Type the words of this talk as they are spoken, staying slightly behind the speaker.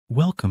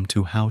Welcome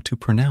to How to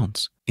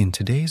Pronounce. In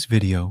today's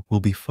video,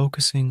 we'll be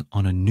focusing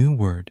on a new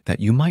word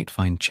that you might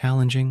find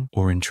challenging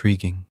or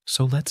intriguing.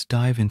 So let's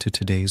dive into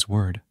today's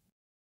word.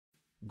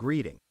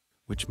 Greeting.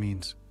 Which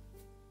means,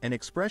 An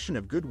expression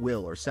of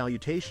goodwill or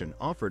salutation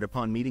offered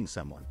upon meeting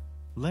someone.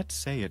 let's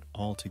say it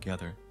all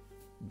together.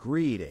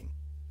 Greeting.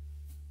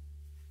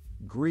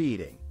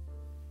 Greeting.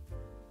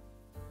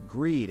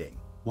 Greeting.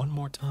 One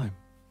more time.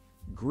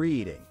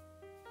 Greeting.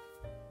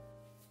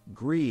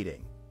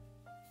 Greeting.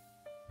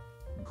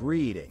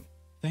 Greeting.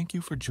 Thank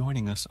you for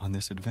joining us on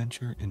this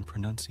adventure in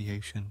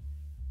pronunciation.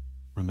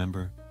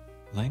 Remember,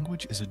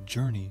 language is a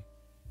journey,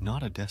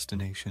 not a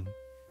destination.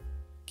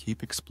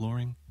 Keep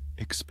exploring,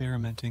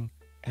 experimenting,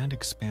 and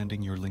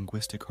expanding your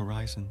linguistic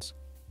horizons.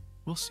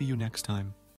 We'll see you next time.